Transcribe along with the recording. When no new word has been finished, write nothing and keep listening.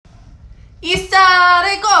Está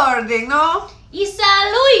recording, no? Isa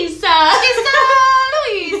Luisa! Está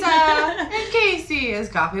Luisa! And Casey is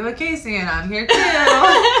Coffee with Casey, and I'm here too.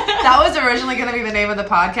 That was originally going to be the name of the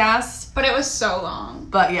podcast. But it was so long.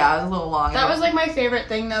 But yeah, it was a little long. That was like my favorite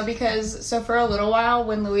thing though, because so for a little while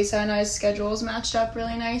when Luisa and I's schedules matched up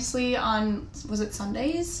really nicely on, was it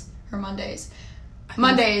Sundays or Mondays?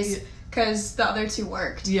 Mondays, because the other two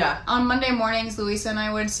worked. Yeah. On Monday mornings, Luisa and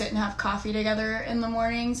I would sit and have coffee together in the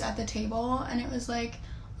mornings at the table, and it was like,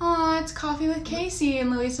 oh, it's Coffee with Casey,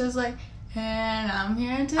 and Luisa's like, and I'm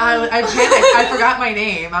here too. I panicked. I forgot my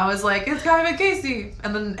name. I was like, it's Coffee with Casey.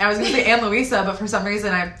 And then I was going to say Ann Luisa, but for some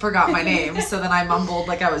reason I forgot my name. So then I mumbled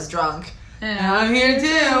like I was drunk. And I'm here too.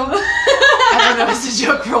 I don't know, it was a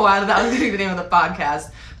joke for a while that was going to be the name of the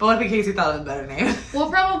podcast. But luckily Casey thought of a better name. We'll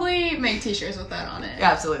probably make t-shirts with that on it.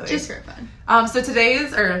 Yeah, absolutely. Just for fun. So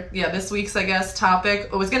this week's, I guess, topic,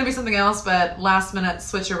 it was going to be something else, but last minute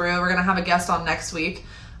switcheroo. We're going to have a guest on next week.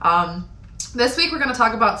 This week we're going to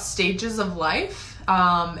talk about stages of life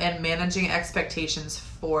and managing expectations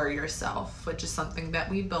for yourself, which is something that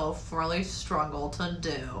we both really struggle to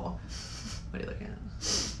do. What are you looking at?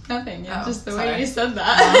 Nothing, yeah, just the sorry. way you said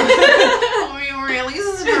that. We really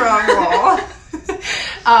struggle.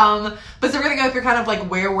 But so we're going to go through kind of like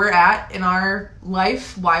where we're at in our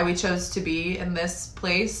life, why we chose to be in this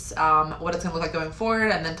place, what it's going to look like going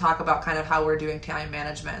forward, and then talk about kind of how we're doing time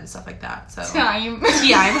management and stuff like that. So time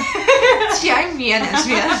management.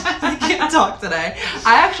 I can't talk today.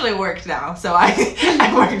 I actually worked now, so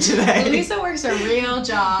I work today. Lisa works a real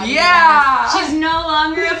job. Yeah. She's no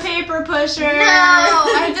longer a paper pusher. No,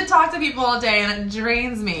 I have to talk to people all day, and it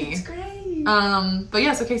drains me. It's great. But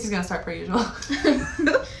yeah, so Casey's gonna start per usual.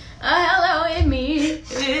 Hello, it's me.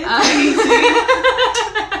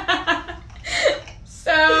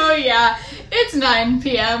 So yeah, it's 9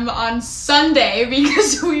 p.m. on Sunday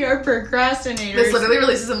because we are procrastinators. This literally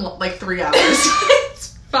releases in like 3 hours.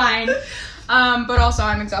 It's fine. But also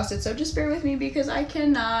I'm exhausted, so just bear with me because I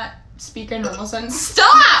cannot speak a normal sentence.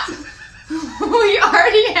 Stop! We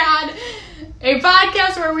already had a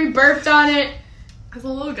podcast where we burped on it. As a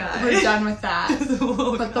little guy. We're done with that.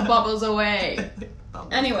 Put the bubbles away.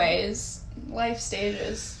 Bubbles. Anyways, life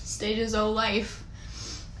stages. Stages of life.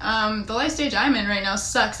 The life stage I'm in right now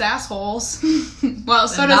sucks assholes. Well,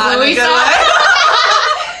 so does Luisa.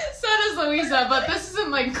 So does Luisa, but this isn't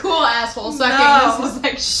like cool asshole sucking. No. This is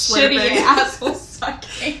like Slurping. shitty asshole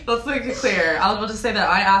sucking. Let's make it clear. I'll just say that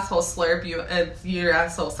I asshole slurp, you're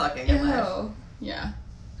asshole sucking in life. Ew. Yeah.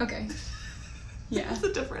 Okay. Yeah. What's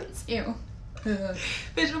the difference? Ew.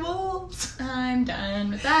 Visuals. I'm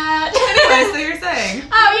done with that. Anyway, so you're saying.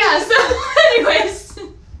 Oh yeah, so anyways,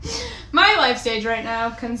 my life stage right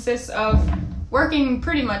now consists of working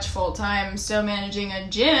pretty much full-time, still managing a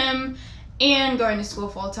gym, and going to school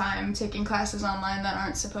full-time, taking classes online that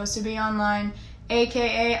aren't supposed to be online,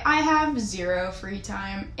 aka I have zero free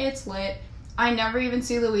time. It's lit. I never even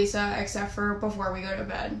see Luisa except for before we go to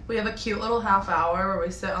bed. We have a cute little half hour where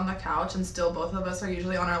we sit on the couch and still both of us are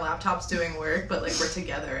usually on our laptops doing work, but like we're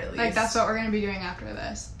together at least. Like that's what we're going to be doing after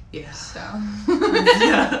this. Yeah. So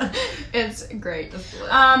Yeah. It's great. That's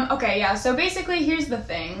lit. Okay, yeah, so basically here's the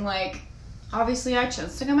thing, like, obviously I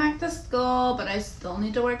chose to go back to school, but I still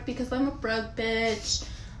need to work because I'm a broke bitch.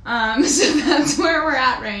 So that's where we're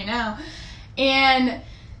at right now. And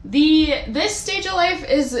this stage of life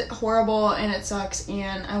is horrible and it sucks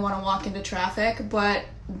and I want to walk into traffic, but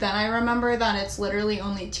then I remember that it's literally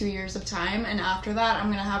only 2 years of time, and after that I'm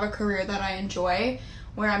going to have a career that I enjoy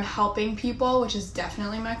where I'm helping people, which is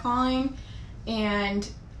definitely my calling, and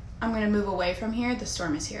I'm going to move away from here. The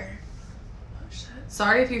storm is here. Oh, shit.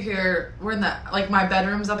 Sorry if you hear, we're in that, like my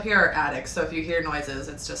bedrooms up here are attics, so if you hear noises,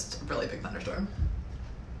 it's just a really big thunderstorm.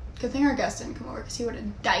 Good thing our guest didn't come over because he would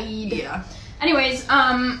have died. Yeah. Anyways,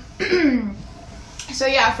 so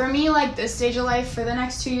yeah, for me, like, this stage of life for the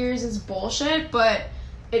next 2 years is bullshit, but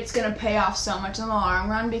it's gonna pay off so much in the long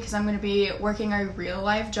run because I'm gonna be working a real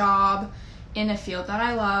life job in a field that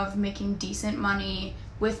I love, making decent money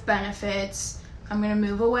with benefits. I'm gonna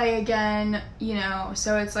move away again, you know,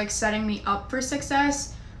 so it's like setting me up for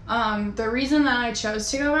success. The reason that I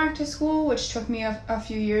chose to go back to school, which took me a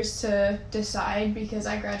few years to decide because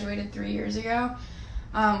I graduated 3 years ago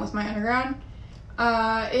with my undergrad,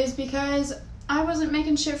 is because I wasn't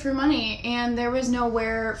making shit for money and there was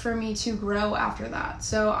nowhere for me to grow after that.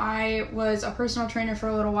 So I was a personal trainer for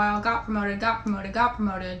a little while, got promoted.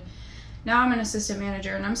 Now I'm an assistant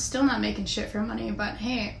manager and I'm still not making shit for money, but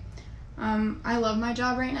hey, I love my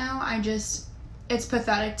job right now. It's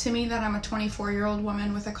pathetic to me that I'm a 24-year-old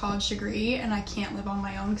woman with a college degree and I can't live on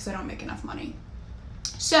my own because I don't make enough money.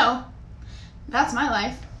 So, that's my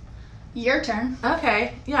life. Your turn.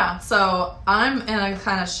 Okay, yeah. So I'm in a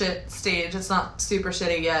kind of shit stage. It's not super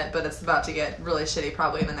shitty yet, but it's about to get really shitty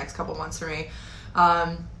probably in the next couple months for me.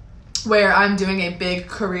 Where I'm doing a big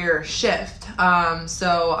career shift.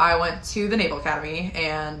 So I went to the Naval Academy,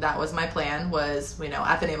 and that was my plan was,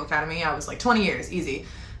 at the Naval Academy, I was like 20 years, easy.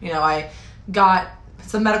 I got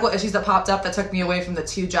some medical issues that popped up that took me away from the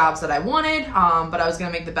 2 jobs that I wanted, but I was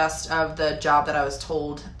going to make the best of the job that I was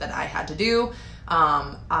told that I had to do.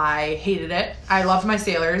 I hated it. I loved my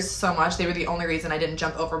sailors so much. They were the only reason I didn't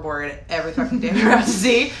jump overboard every fucking day we were out to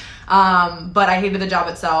sea. But I hated the job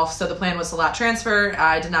itself. So the plan was to lat transfer.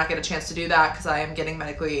 I did not get a chance to do that because I am getting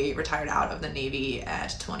medically retired out of the Navy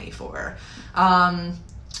at 24.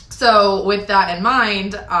 So with that in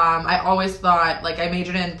mind, I always thought, I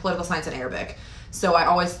majored in political science and Arabic. So I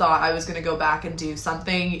always thought I was going to go back and do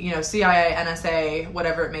something, CIA, NSA,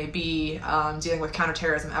 whatever it may be, dealing with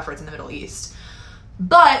counterterrorism efforts in the Middle East.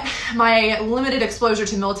 But my limited exposure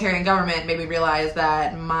to military and government made me realize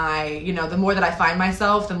that the more that I find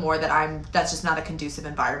myself, the more that that's just not a conducive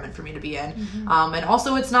environment for me to be in. Mm-hmm. And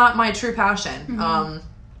also it's not my true passion. Mm-hmm.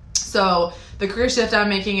 So the career shift I'm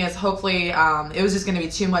making is hopefully, it was just going to be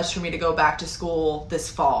too much for me to go back to school this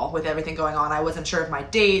fall with everything going on. I wasn't sure of my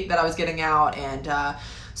date that I was getting out. And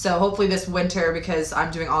so hopefully this winter, because I'm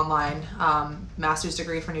doing online master's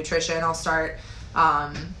degree for nutrition, I'll start.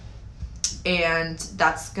 And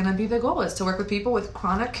that's going to be the goal, is to work with people with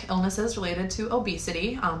chronic illnesses related to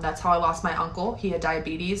obesity. That's how I lost my uncle. He had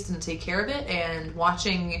diabetes, didn't take care of it, and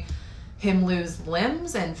watching him lose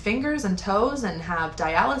limbs and fingers and toes and have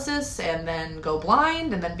dialysis and then go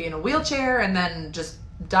blind and then be in a wheelchair and then just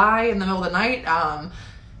die in the middle of the night. I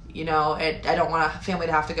don't want a family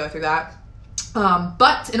to have to go through that.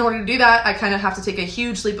 But in order to do that, I kind of have to take a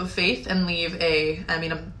huge leap of faith and leave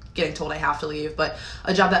I'm getting told I have to leave, but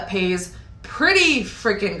a job that pays pretty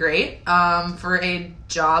freaking great for a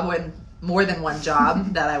job when more than one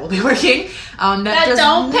job that I will be working that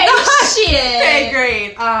don't pay shit. Pay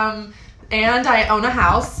great. And I own a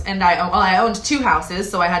house, and I owned 2 houses,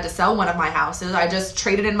 so I had to sell one of my houses. I just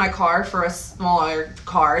traded in my car for a smaller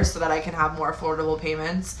car so that I can have more affordable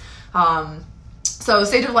payments. So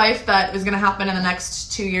stage of life that is going to happen in the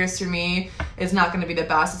next 2 years for me is not going to be the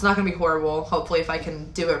best. It's not going to be horrible, hopefully, if I can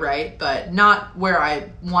do it right, but not where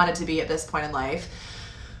I wanted to be at this point in life.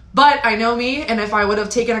 But I know me, and if I would have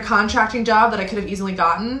taken a contracting job that I could have easily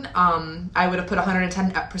gotten, I would have put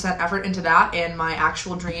 110% effort into that, and my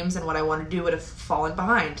actual dreams and what I wanted to do would have fallen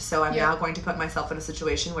behind. So I'm now going to put myself in a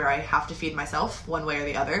situation where I have to feed myself one way or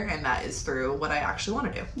the other, and that is through what I actually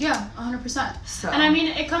want to do. Yeah, 100%. So. And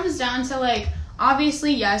it comes down to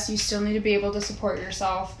obviously, yes, you still need to be able to support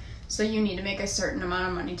yourself, so you need to make a certain amount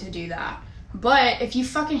of money to do that. But if you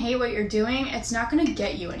fucking hate what you're doing, it's not going to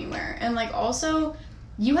get you anywhere. And also,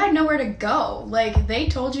 you had nowhere to go. They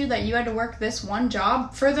told you that you had to work this one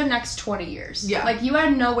job for the next 20 years. Yeah. You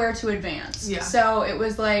had nowhere to advance. Yeah. So it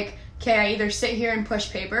was okay, I either sit here and push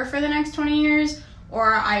paper for the next 20 years,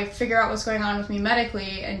 or I figure out what's going on with me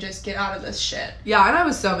medically and just get out of this shit. Yeah, and I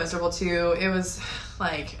was so miserable too. It was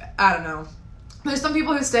I don't know. There's some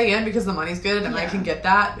people who stay in because the money's good, and I can get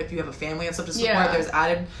that. If you have a family and stuff to support, there's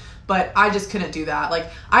added. But I just couldn't do that.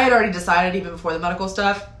 I had already decided, even before the medical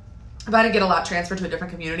stuff, if I didn't get a lot transferred to a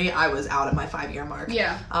different community, I was out at my 5-year mark.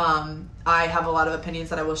 Yeah. I have a lot of opinions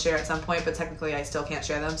that I will share at some point, but technically I still can't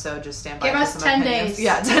share them, so just stand by. Give us 10 days.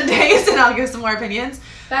 Yeah, 10 days, and I'll give some more opinions.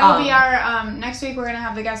 That will be our, next week we're going to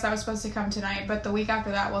have the guest that was supposed to come tonight, but the week after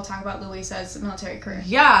that we'll talk about Louisa's military career.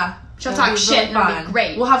 Yeah. She'll talk shit, and it'll be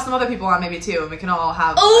great. We'll have some other people on maybe too, and we can all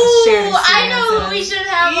have shared experiences. I know who we should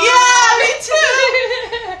have on.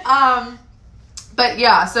 Yeah, me too! But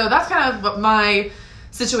yeah, so that's kind of what my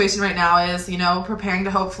situation right now is, preparing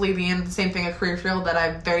to hopefully be in the same thing, a career field that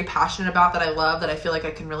I'm very passionate about, that I love, that I feel like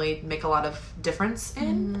I can really make a lot of difference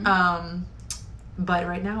in. Mm-hmm. But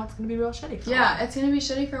right now it's going to be real shitty for a while. It's going to be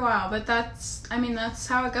shitty for a while, but that's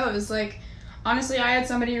how it goes. Honestly, I had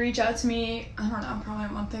somebody reach out to me, I don't know, probably a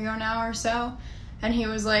month ago now or so, and he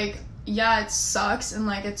was yeah, it sucks, and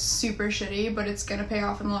it's super shitty, but it's going to pay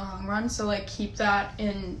off in the long run, so keep that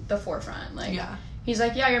in the forefront. Yeah. He's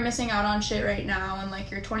yeah, you're missing out on shit right now,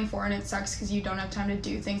 and you're 24 and it sucks because you don't have time to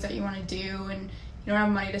do things that you want to do, and you don't have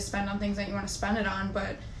money to spend on things that you want to spend it on.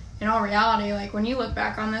 But in all reality, when you look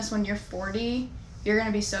back on this when you're 40, you're going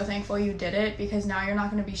to be so thankful you did it, because now you're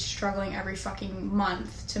not going to be struggling every fucking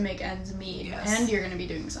month to make ends meet. Yes. And you're going to be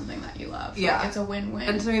doing something that you love. Yeah. It's a win-win.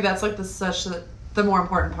 And to me, that's the more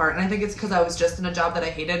important part. And I think it's because I was just in a job that I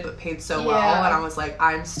hated but paid so well, and I was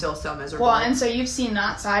I'm still so miserable. Well, and so you've seen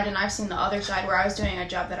that side, and I've seen the other side where I was doing a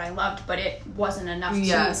job that I loved, but it wasn't enough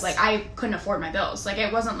to, I couldn't afford my bills.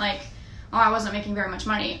 It wasn't oh, I wasn't making very much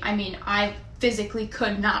money. I mean, I physically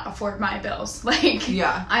could not afford my bills. Like,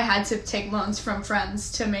 yeah, I had to take loans from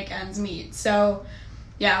friends to make ends meet. So,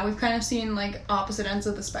 yeah, we've kind of seen, like, opposite ends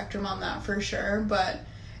of the spectrum on that for sure, but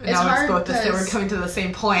it's now hard both to say we're coming to the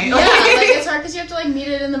same point. Yeah, like, it's hard because you have to, like, meet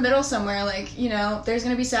it in the middle somewhere. Like, you know, there's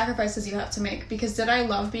going to be sacrifices you have to make. Because did I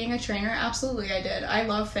love being a trainer? Absolutely, I did. I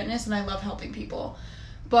love fitness and I love helping people.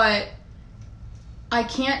 But I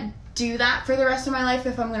can't do that for the rest of my life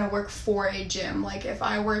if I'm going to work for a gym. Like, if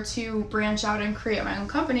I were to branch out and create my own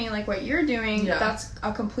company like what you're doing, that's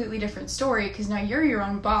a completely different story because now you're your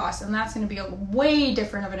own boss, and that's going to be a way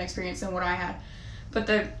different of an experience than what I had. But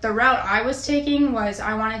the route I was taking was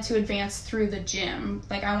I wanted to advance through the gym.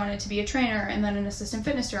 Like, I wanted to be a trainer and then an assistant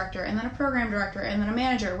fitness director and then a program director and then a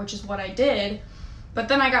manager, which is what I did. But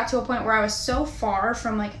then I got to a point where I was so far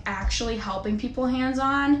from, like, actually helping people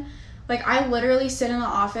hands-on. Like, I literally sit in the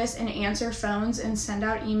office and answer phones and send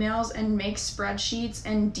out emails and make spreadsheets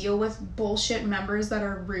and deal with bullshit members that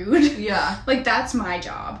are rude. Yeah. Like, that's my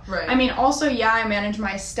job. Right. I mean, also, yeah, I manage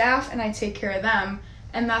my staff and I take care of them.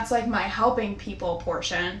 And that's, like, my helping people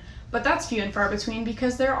portion. But that's few and far between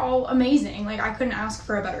because they're all amazing. Like, I couldn't ask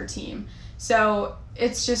for a better team. So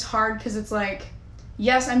it's just hard because it's like,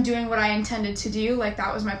 yes, I'm doing what I intended to do. Like,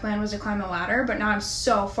 that was my plan, was to climb the ladder. But now I'm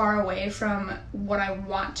so far away from what I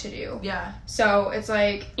want to do. Yeah. So it's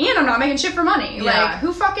like, and I'm not making shit for money. Yeah. Like,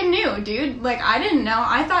 who fucking knew, dude? Like, I didn't know.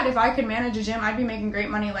 I thought if I could manage a gym, I'd be making great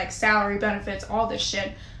money, like salary, benefits, all this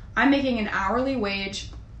shit. I'm making an hourly wage.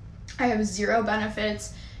 I have 0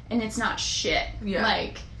 benefits, and it's not shit. Yeah.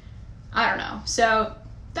 Like, I don't know. So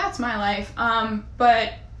that's my life.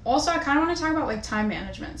 But also, I kind of want to talk about, like, time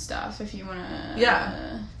management stuff, if you want to.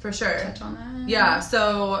 Yeah, for sure. Touch on that. Yeah,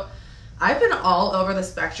 so I've been all over the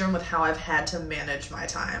spectrum with how I've had to manage my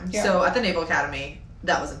time. Yeah. So at the Naval Academy,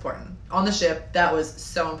 that was important. On the ship, that was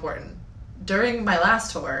so important. During my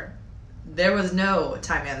last tour, there was no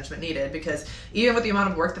time management needed because even with the amount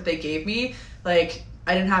of work that they gave me, like,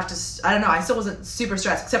 I didn't have to, I don't know, I still wasn't super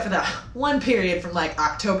stressed except for that one period from, like,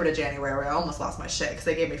 October to January where I almost lost my shit because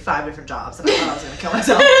they gave me 5 different jobs and I thought I was going to kill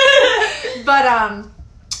myself.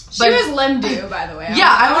 She was limb due, by the way.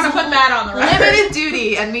 Yeah, I want to put that on the record. Limited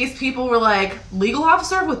duty, and these people were like, legal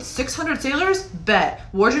officer with 600 sailors? Bet.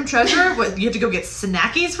 Wardrobe treasurer? What, you have to go get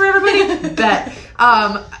snackies for everybody? Bet.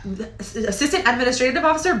 Assistant administrative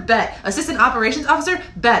officer? Bet. Assistant operations officer?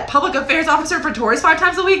 Bet. Public affairs officer for tours 5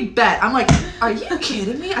 times a week? Bet. I'm like, are you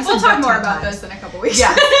kidding me? We'll talk more about this in a couple weeks.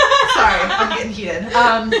 Yeah. Sorry, I'm getting heated.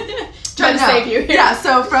 Trying to save you here. Yeah,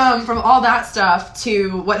 so from all that stuff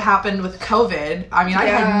to what happened with COVID, I mean, I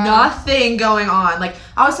had nothing going on. Like,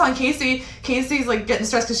 I was telling Casey's like getting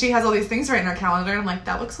stressed because she has all these things right in her calendar, and I'm like,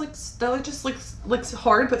 that just looks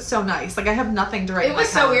hard but so nice. Like, I have nothing to write in my calendar. It was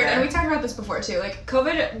so weird, and we talked about this before too. Like,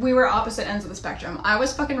 COVID, we were opposite ends of the spectrum. I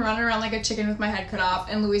was fucking running around like a chicken with my head cut off,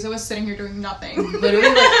 and Louisa was sitting here doing nothing. Literally,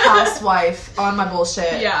 like, housewife on my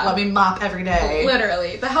bullshit. Yeah. Let me mop every day.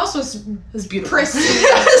 Literally. The house was beautiful. Pristine.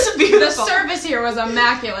 It was beautiful. The service here was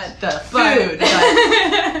immaculate. The food.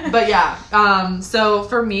 But yeah. So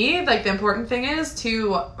for me, like, the important thing is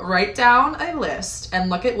to write down a list and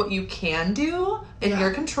look at what you can do in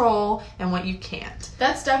your control and what you can't.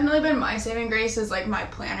 That's definitely been my saving grace, is like my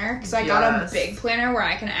planner, because I got a big planner where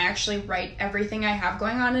I can actually write everything I have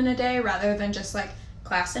going on in a day rather than just like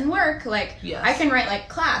class and work. Like, I can write like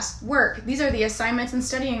class, work, these are the assignments and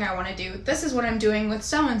studying I want to do, this is what I'm doing with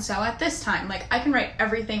so-and-so at this time. Like, I can write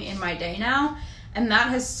everything in my day now, and that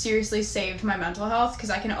has seriously saved my mental health because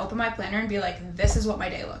I can open my planner and be like, this is what my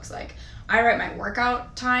day looks like. I write my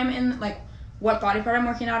workout time in, like, what body part I'm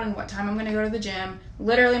working out and what time I'm going to go to the gym,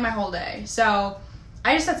 literally my whole day. So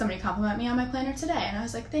I just had somebody compliment me on my planner today, and I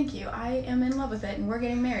was like, thank you, I am in love with it, and we're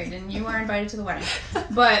getting married, and you are invited to the wedding.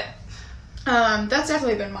 But that's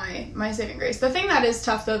definitely been my saving grace. The thing that is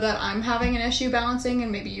tough, though, that I'm having an issue balancing,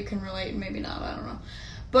 and maybe you can relate and maybe not, I don't know,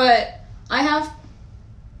 but I have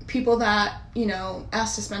people that, you know,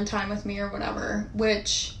 ask to spend time with me or whatever,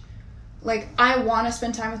 which, like, I want to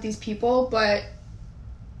spend time with these people, but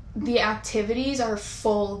the activities are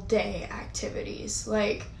full day activities.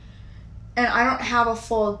 Like, and I don't have a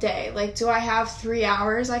full day. Like, do I have 3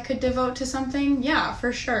 hours I could devote to something? Yeah,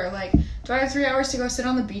 for sure. Like, do I have 3 hours to go sit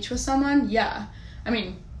on the beach with someone? Yeah. I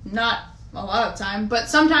mean, not a lot of time, but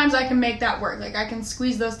sometimes I can make that work. Like, I can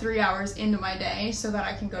squeeze those 3 hours into my day so that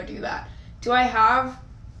I can go do that. Do I have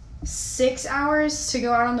 6 hours to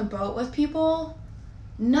go out on the boat with people?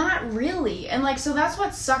 Not really. And, like, so that's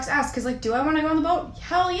what sucks ass, because, like, do I want to go on the boat?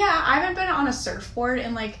 Hell yeah. I haven't been on a surfboard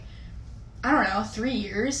in, like, I don't know, 3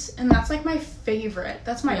 years, and that's, like, my favorite.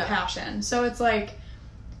 That's my passion. So it's like,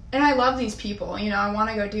 and I love these people, you know, I want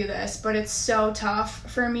to go do this, but it's so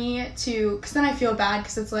tough for me to, because then I feel bad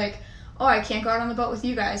because it's like, oh, I can't go out on the boat with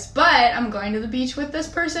you guys, but I'm going to the beach with this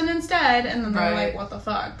person instead, and then they're like, what the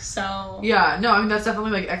fuck, so. Yeah, no, I mean, that's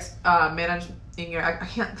definitely, like, managing your, I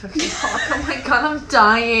can't fucking talk, oh my god, I'm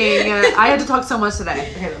dying. I had to talk so much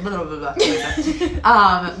today. Okay, blah, blah,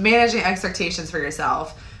 blah. Managing expectations for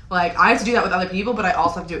yourself. Like, I have to do that with other people, but I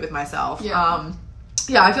also have to do it with myself. Yeah.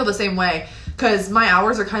 Yeah, I feel the same way. Because my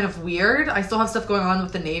hours are kind of weird. I still have stuff going on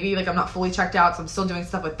with the Navy. Like, I'm not fully checked out, so I'm still doing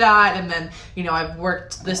stuff with that. And then, you know, I've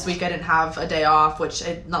worked this week. I didn't have a day off, which,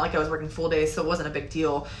 not like I was working full days, so it wasn't a big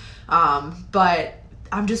deal. But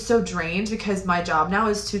I'm just so drained because my job now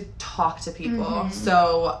is to talk to people. Mm-hmm.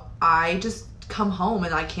 So I just come home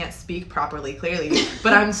and I can't speak properly, clearly.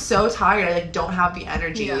 But I'm so tired. I, like, don't have the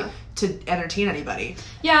energy to entertain anybody.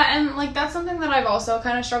 Yeah, and like that's something that I've also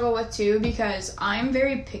kind of struggled with too, because I'm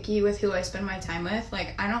very picky with who I spend my time with.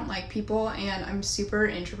 Like, I don't like people, and I'm super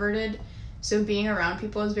introverted, so being around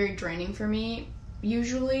people is very draining for me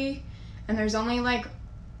usually. And there's only like,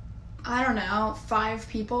 I don't know, 5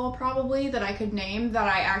 people probably that I could name that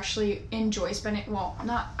I actually enjoy spending, well,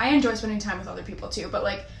 not, I enjoy spending time with other people too, but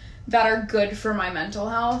like that are good for my mental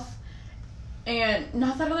health. And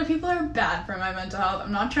not that other people are bad for my mental health.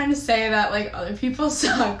 I'm not trying to say that, like, other people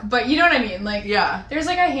suck. But you know what I mean? Like, yeah. There's,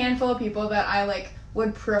 like, a handful of people that I, like,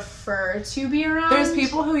 would prefer to be around. There's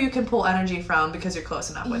people who you can pull energy from because you're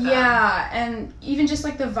close enough with them. Yeah, and even just,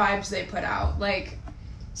 like, the vibes they put out. Like,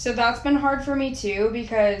 so that's been hard for me, too,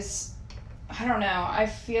 because, I don't know, I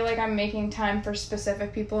feel like I'm making time for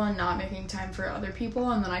specific people and not making time for other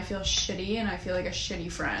people. And then I feel shitty, and I feel like a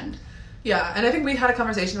shitty friend. Yeah, and I think we had a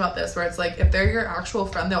conversation about this where it's like, if they're your actual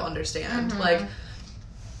friend, they'll understand. Mm-hmm. Like,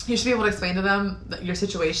 you should be able to explain to them your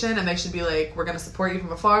situation, and they should be like, we're going to support you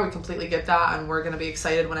from afar, we completely get that, and we're going to be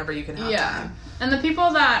excited whenever you can have time. And the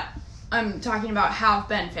people that I'm talking about have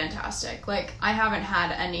been fantastic. Like, I haven't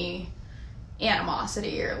had any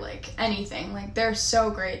animosity or, like, anything. Like, they're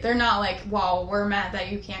so great. They're not like, well, we're mad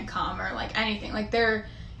that you can't come, or, like, anything. Like, they're,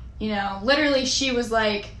 you know, literally she was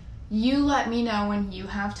like, you let me know when you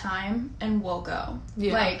have time and we'll go.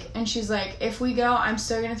 Yeah. Like, and she's like, if we go, I'm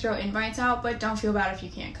still going to throw invites out, but don't feel bad if you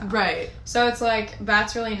can't come. Right. So it's like,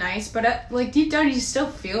 that's really nice, but like deep down you still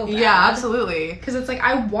feel bad. Yeah, absolutely. Because it's like,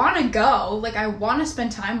 I want to go. Like, I want to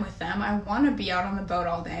spend time with them. I want to be out on the boat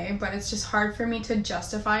all day, but it's just hard for me to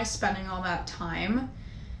justify spending all that time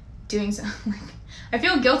doing something. Like, I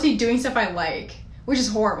feel guilty doing stuff I like. Which is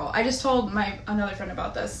horrible. I just told another friend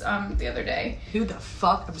about this the other day. Who the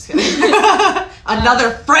fuck? I'm just kidding.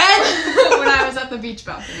 Another friend? When I was at the beach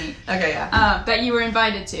balcony. Okay, yeah. That you were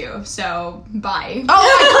invited to, so bye. Oh,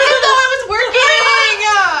 I couldn't know I was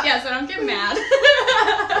working! Yeah, so don't get mad.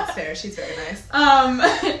 That's fair. She's very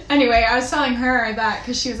nice. Anyway, I was telling her that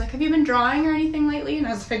because she was like, have you been drawing or anything lately? And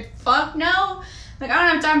I was like, fuck no. Like, I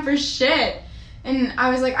don't have time for shit. And I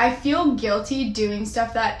was like, I feel guilty doing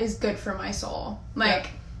stuff that is good for my soul. Like,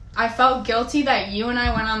 I felt guilty that you and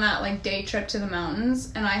I went on that, like, day trip to the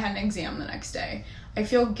mountains, and I had an exam the next day. I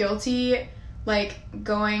feel guilty, like,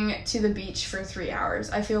 going to the beach for 3 hours.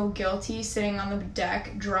 I feel guilty sitting on the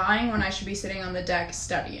deck drawing when I should be sitting on the deck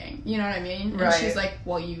studying. You know what I mean? Right. And she's like,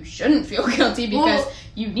 well, you shouldn't feel guilty because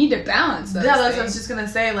you need to balance those things. That's what I was just going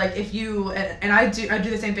to say. Like, if you, and I do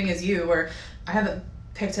the same thing as you, where I haven't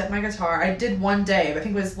picked up my guitar. I did one day, I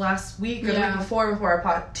think it was last week or the week before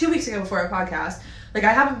our 2 weeks ago before our podcast. Like,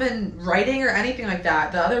 I haven't been writing or anything like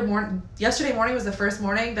that. Yesterday morning was the first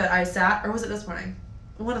morning that I sat, or was it this morning?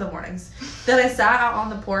 One of the mornings that I sat out on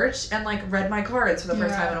the porch and, like, read my cards for the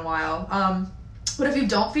first time in a while. But if you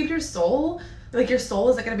don't feed your soul, like, your soul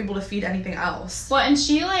isn't going to be able to feed anything else. Well, and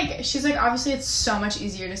she's like, obviously it's so much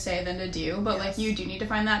easier to say than to do, but like, you do need to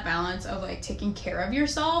find that balance of, like, taking care of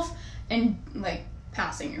yourself and, like,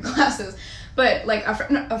 passing your classes. But, like,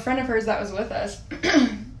 a friend of hers that was with us,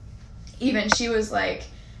 even, she was like,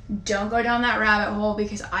 don't go down that rabbit hole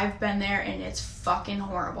because I've been there and it's fucking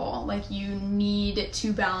horrible. Like, you need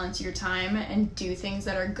to balance your time and do things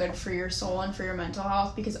that are good for your soul and for your mental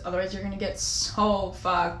health, because otherwise you're gonna get so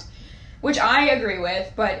fucked. Which I agree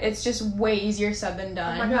with, but it's just way easier said than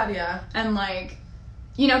done. Oh my god, yeah. And, like,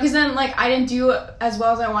 you know, because then, like, I didn't do as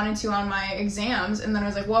well as I wanted to on my exams, and then I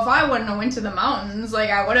was like, well, if I wouldn't have went to the mountains, like,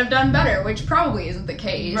 I would have done better, which probably isn't the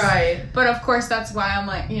case. Right. But, of course, that's why I'm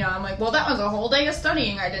like, well, that was a whole day of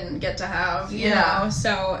studying I didn't get to have, you know?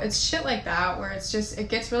 So it's shit like that where it's just, it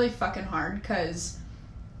gets really fucking hard, because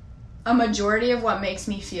a majority of what makes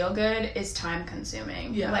me feel good is time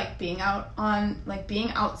consuming. Yeah. Like, being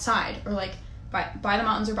outside, or, like, by the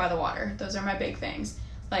mountains or by the water. Those are my big things.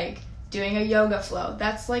 Like, doing a yoga flow.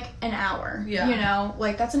 That's like an hour. Yeah. You know,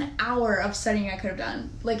 like that's an hour of studying I could have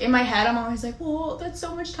done. Like in my head, I'm always like, well, that's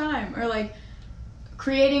so much time. Or like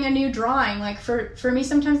creating a new drawing. Like for me,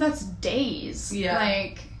 sometimes that's days. Yeah.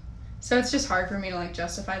 Like, so it's just hard for me to like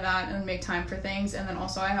justify that and make time for things. And then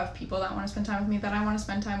also I have people that want to spend time with me that I want to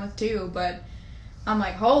spend time with too. But I'm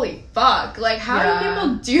like, holy fuck. Like, how do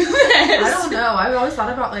people do this? I don't know. I've always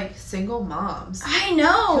thought about, like, single moms. I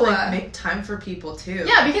know. Who, like, make time for people, too.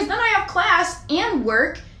 Yeah, because then I have class and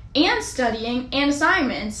work and studying and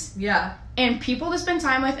assignments. Yeah. And people to spend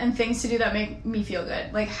time with and things to do that make me feel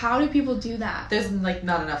good. Like, how do people do that? There's, like,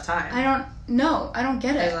 not enough time. I don't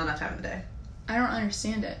get it. There's not enough time in the day. I don't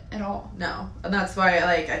understand it at all. No. And that's why,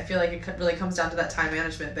 like, I feel like it really comes down to that time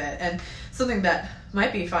management bit. And something that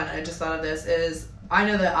might be fun, I just thought of this, is I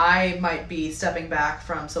know that I might be stepping back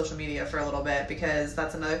from social media for a little bit, because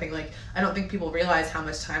that's another thing. Like, I don't think people realize how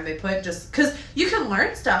much time they put, just because you can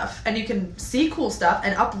learn stuff and you can see cool stuff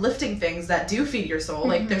and uplifting things that do feed your soul.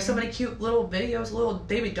 Like, there's so many cute little videos, little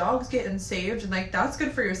baby dogs getting saved, and like that's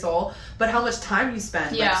good for your soul. But how much time you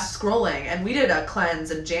spend like scrolling. And we did a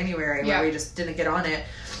cleanse in January where we just didn't get on it.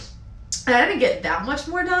 And I didn't get that much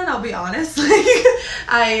more done, I'll be honest.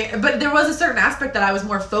 But there was a certain aspect that I was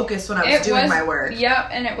more focused when I was doing my work. Yep,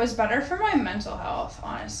 and it was better for my mental health,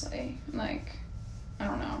 honestly. Like, I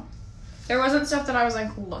don't know. There wasn't stuff that I was,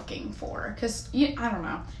 like, looking for. Because, I don't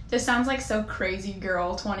know. This sounds like so crazy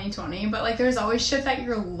girl 2020, but, like, there's always shit that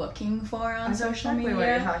you're looking for on social media. What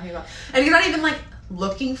you're talking about. And you're not even, like,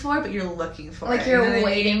 looking for it, but you're looking for it. Like, you're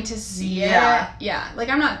waiting to see it. Yeah. Like,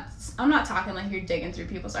 I'm not talking like you're digging through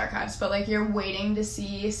people's archives, but like you're waiting to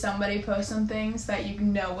see somebody post some things that you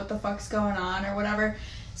know what the fuck's going on or whatever.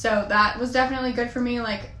 So that was definitely good for me,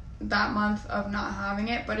 like that month of not having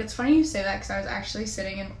it. But it's funny you say that, because I was actually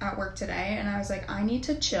sitting at work today and I was like, I need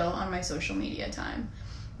to chill on my social media time.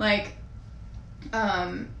 Like,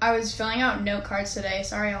 I was filling out note cards today.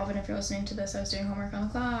 Sorry, Alvin, if you're listening to this, I was doing homework on the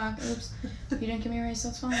clock. Oops. You didn't give me a raise,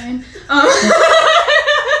 that's fine.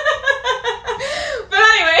 But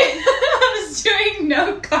anyway, I was doing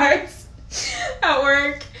note cards at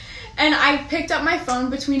work, and I picked up my phone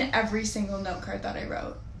between every single note card that I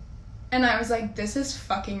wrote. And I was like, this is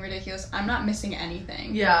fucking ridiculous. I'm not missing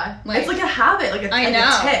anything. Yeah. Like, it's like a habit, like a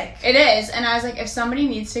tick. It is. And I was like, if somebody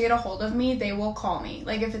needs to get a hold of me, they will call me.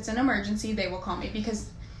 Like, if it's an emergency, they will call me. Because,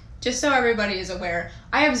 just so everybody is aware,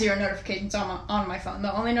 I have 0 notifications on my phone.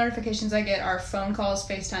 The only notifications I get are phone calls,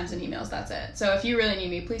 FaceTimes, and emails. That's it. So if you really need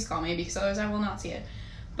me, please call me, because otherwise I will not see it.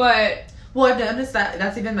 But... Well, I've noticed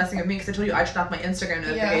that's even messing with me, because I told you I turned off my Instagram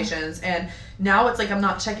notifications, and now it's like I'm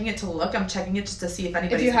not checking it to look, I'm checking it just to see if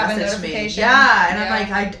anybody's messaged me. Yeah, and I'm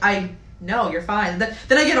like, I know, you're fine. Then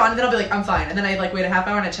I get on, and then I'll be like, I'm fine, and then I like wait a half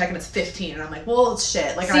hour and I check and it's 15, and I'm like, well,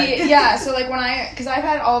 shit. Like, so like because I've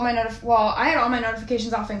had all of my I had all my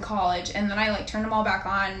notifications off in college, and then I like turned them all back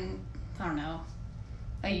on, I don't know,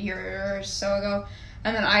 a year or so ago,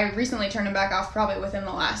 and then I recently turned them back off probably within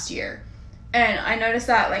the last year. And I noticed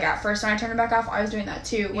that, like, at first when I turned it back off, I was doing that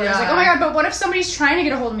too. Where I was like, oh my god, but what if somebody's trying to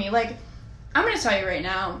get a hold of me? Like, I'm going to tell you right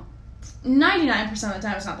now, 99% of the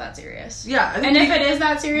time it's not that serious. Yeah. And if it is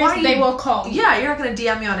that serious, they will call you. Yeah, you're not going to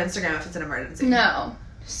DM me on Instagram if it's an emergency. No.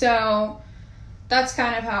 So, that's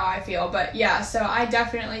kind of how I feel. But yeah, so I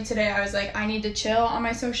definitely today, I was like, I need to chill on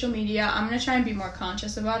my social media. I'm going to try and be more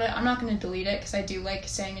conscious about it. I'm not going to delete it, because I do like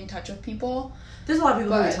staying in touch with people. There's a lot of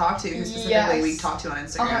people who we talk to who specifically we talk to on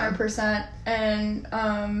Instagram. 100%.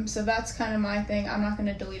 And so that's kind of my thing. I'm not going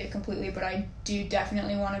to delete it completely, but I do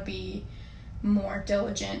definitely want to be more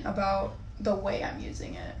diligent about the way I'm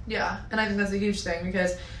using it. Yeah, and I think that's a huge thing,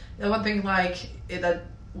 because the one thing that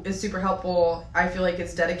is super helpful, I feel like,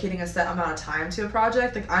 it's dedicating a set amount of time to a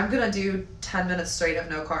project. Like, I'm going to do 10 minutes straight of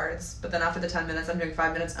no cards, but then after the 10 minutes, I'm doing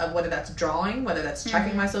 5 minutes of whether that's drawing, whether that's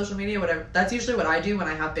checking my social media, whatever. That's usually what I do when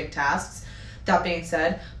I have big tasks. That being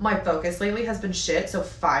said, my focus lately has been shit, so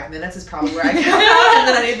 5 minutes is probably where I go and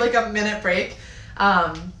then I need like a minute break.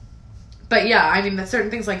 But yeah, I mean,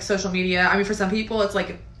 certain things like social media, I mean, for some people, it's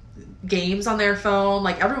like games on their phone.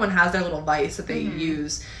 Like, everyone has their little vice that they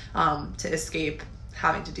use to escape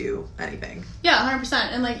having to do anything. Yeah, 100%.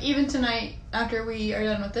 And like, even tonight, after we are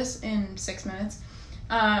done with this in 6 minutes,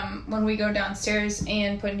 when we go downstairs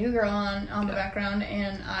and put New Girl on the background,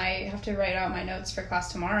 and I have to write out my notes for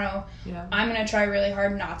class tomorrow, I'm going to try really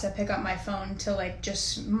hard not to pick up my phone to, like,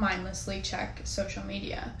 just mindlessly check social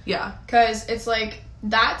media. Yeah. Because it's, like,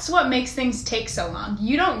 that's what makes things take so long.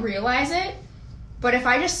 You don't realize it, but if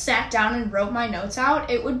I just sat down and wrote my notes out,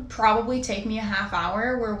 it would probably take me a half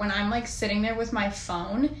hour, where when I'm, like, sitting there with my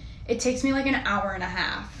phone, it takes me, like, an hour and a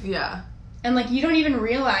half. Yeah. And, like, you don't even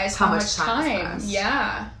realize how much time.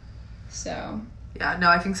 Yeah. So yeah, no,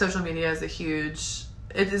 I think social media is a huge.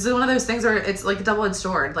 It is one of those things where it's like a double-edged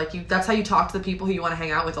sword. Like that's how you talk to the people who you want to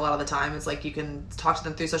hang out with a lot of the time. It's like you can talk to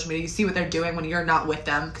them through social media. You see what they're doing when you're not with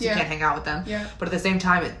them because you can't hang out with them. Yeah. But at the same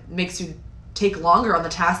time, it makes you take longer on the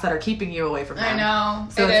tasks that are keeping you away from them. I know.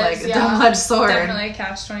 So it's like a double-edged sword. Definitely a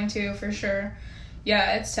catch-22 for sure.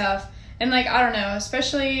 Yeah, it's tough. And like, I don't know,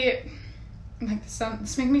 especially like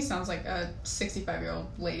this makes me sound like a 65-year-old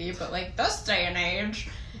lady, but like this day and age.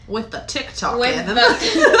 With the TikTok With the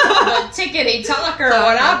tickety talk or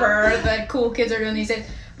whatever that cool kids are doing these days.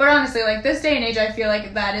 But honestly, like this day and age, I feel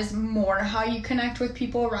like that is more how you connect with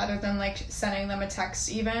people rather than like sending them a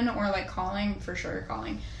text even or like calling, for sure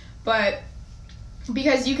calling. But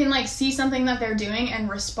because you can like see something that they're doing and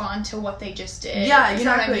respond to what they just did. Yeah, exactly. You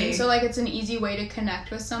know what I mean? So like it's an easy way to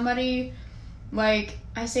connect with somebody. Like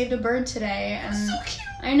I saved a bird today and so cute.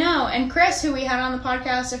 I know. And Chris, who we had on the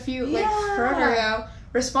podcast forever ago,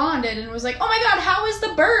 responded and was like, "Oh my god, how is the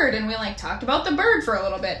bird?" And we like talked about the bird for a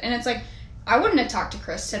little bit. And it's like, I wouldn't have talked to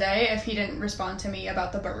Chris today if he didn't respond to me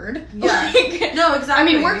about the bird. Yeah. Like, No, exactly. I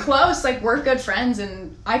mean, we're close, like we're good friends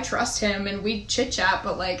and I trust him and we chit chat,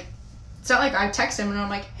 but like it's not like I text him and I'm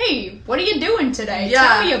like, "Hey, what are you doing today? Yeah.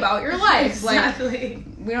 Tell me about your life." Exactly. Like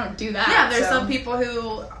we don't do that. Yeah, there's so. some people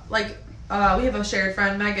who like we have a shared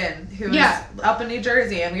friend, Megan, who's up in New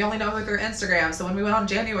Jersey, and we only know her through Instagram. So when we went on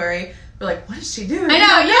January, we're like, "What is she doing?" I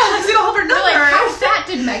know, yeah. We don't have her number. We're like, how fat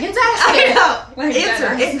did Megan's ass get? I know. Like,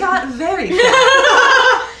 Answer. It got very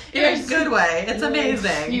fat. In a good way. It's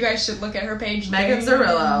amazing. You guys should look at her page. Megan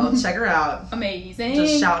Zerillo. Check her out. Amazing.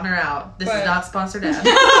 Just shouting her out. This is not sponsored ad.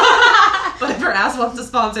 But if her ass wants to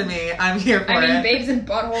sponsor me, I'm here for it. I mean, babes and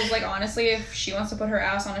buttholes, like, honestly, if she wants to put her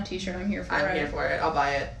ass on a t-shirt, I'm here for it. I'm here for it. I'll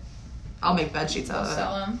buy it. I'll make bed sheets out of it.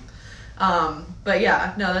 Sell them. But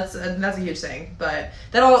yeah, no, that's a huge thing. But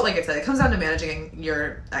that all, like I said, it comes down to managing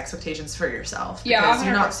your expectations for yourself. Yeah, Because 100%.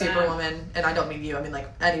 you're not Superwoman, and I don't mean you, I mean like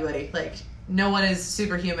anybody. Like, no one is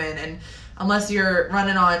superhuman, and unless you're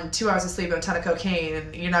running on 2 hours of sleep and a ton of cocaine,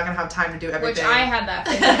 and you're not going to have time to do everything. Which I had that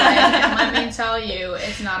phase, and let me tell you,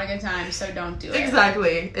 it's not a good time, so don't do it.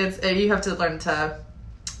 Exactly. You have to learn to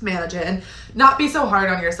manage it and not be so hard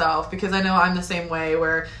on yourself, because I know I'm the same way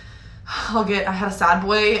where I had a sad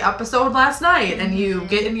boy episode last night, and you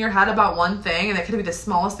get in your head about one thing, and it could be the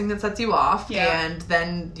smallest thing that sets you off, and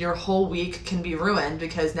then your whole week can be ruined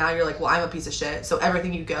because now you're like, well, I'm a piece of shit, so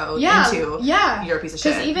everything you go into, you're a piece of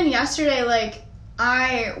shit. Because even yesterday, like,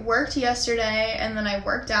 I worked yesterday, and then I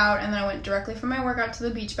worked out, and then I went directly from my workout to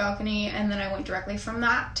the beach balcony, and then I went directly from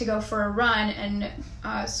that to go for a run and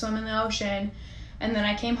swim in the ocean, and then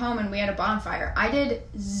I came home and we had a bonfire. I did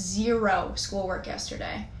 0 schoolwork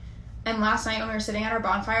yesterday. And last night when we were sitting at our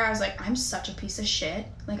bonfire, I was like, I'm such a piece of shit.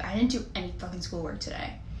 Like, I didn't do any fucking schoolwork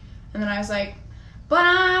today. And then I was like, but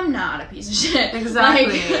I'm not a piece of shit.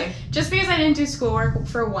 Exactly. Like, just because I didn't do schoolwork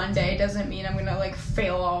for one day doesn't mean I'm gonna, like,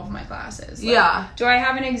 fail all of my classes. Like, yeah. Do I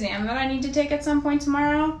have an exam that I need to take at some point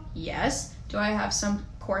tomorrow? Yes. Do I have some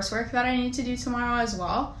coursework that I need to do tomorrow as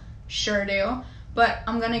well? Sure do. But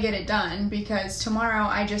I'm going to get it done because tomorrow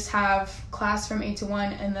I just have class from 8 to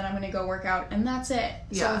 1 and then I'm going to go work out and that's it.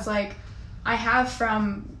 Yeah. So it's like I have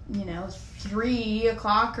from, 3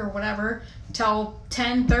 o'clock or whatever till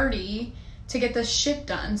 10:30 to get this shit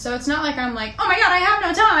done. So it's not like I'm like, oh my god, I have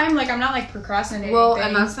no time. Like, I'm not like procrastinating. Well,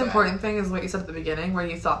 and that's the important thing is what you said at the beginning, where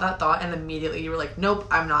you thought that thought and immediately you were like, nope,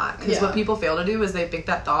 I'm not. Because what people fail to do is they think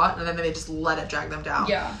that thought and then they just let it drag them down.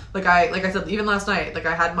 Yeah. Like I said, even last night, like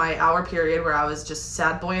I had my hour period where I was just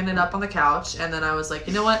sad boying it up on the couch, and then I was like,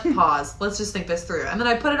 you know what? Pause. Let's just think this through. And then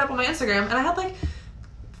I put it up on my Instagram, and I had like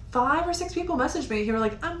 5 or 6 people message me who were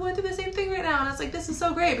like, I'm going through the same thing right now, and it's like, this is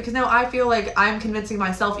so great, because now I feel like I'm convincing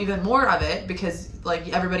myself even more of it, because like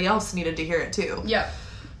everybody else needed to hear it too. Yep,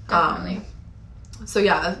 definitely. So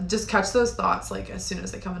yeah, just catch those thoughts like as soon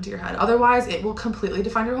as they come into your head. Otherwise, it will completely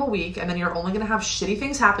define your whole week, and then you're only gonna have shitty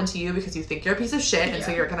things happen to you because you think you're a piece of shit, and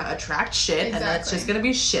so you're gonna attract shit, and that's just gonna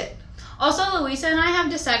be shit. Also, Louisa and I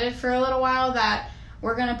have decided for a little while that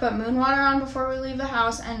we're going to put moon water on before we leave the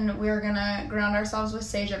house, and we're going to ground ourselves with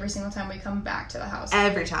sage every single time we come back to the house.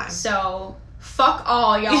 Every time. So, fuck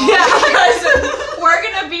all, y'all. Yeah. Because we're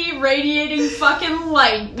going to be radiating fucking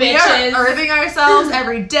light, bitches. We are earthing ourselves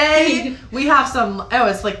every day. We have some,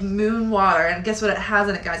 it's like moon water, and guess what it has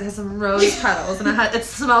in it, guys? It has some rose petals, and it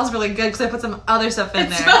smells really good because I put some other stuff in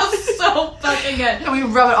there. It smells so fucking good. And we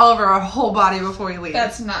rub it all over our whole body before we leave.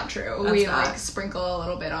 That's not true. We sprinkle a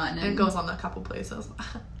little bit on. And it goes on a couple places.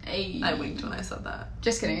 Hey. I winked when I said that.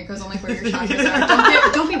 Just kidding. It goes on like where your chakras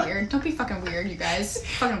are. Don't be weird. Don't be fucking weird, you guys.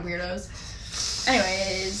 Fucking weirdos.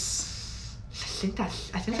 Anyways. think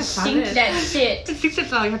that's I about think it. that's it. I think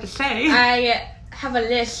that's all you have to say. I have a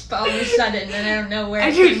lisp all of a sudden, and I don't know where I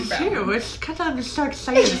it do came from. too. It's because I'm just so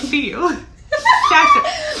excited to see you. Sassy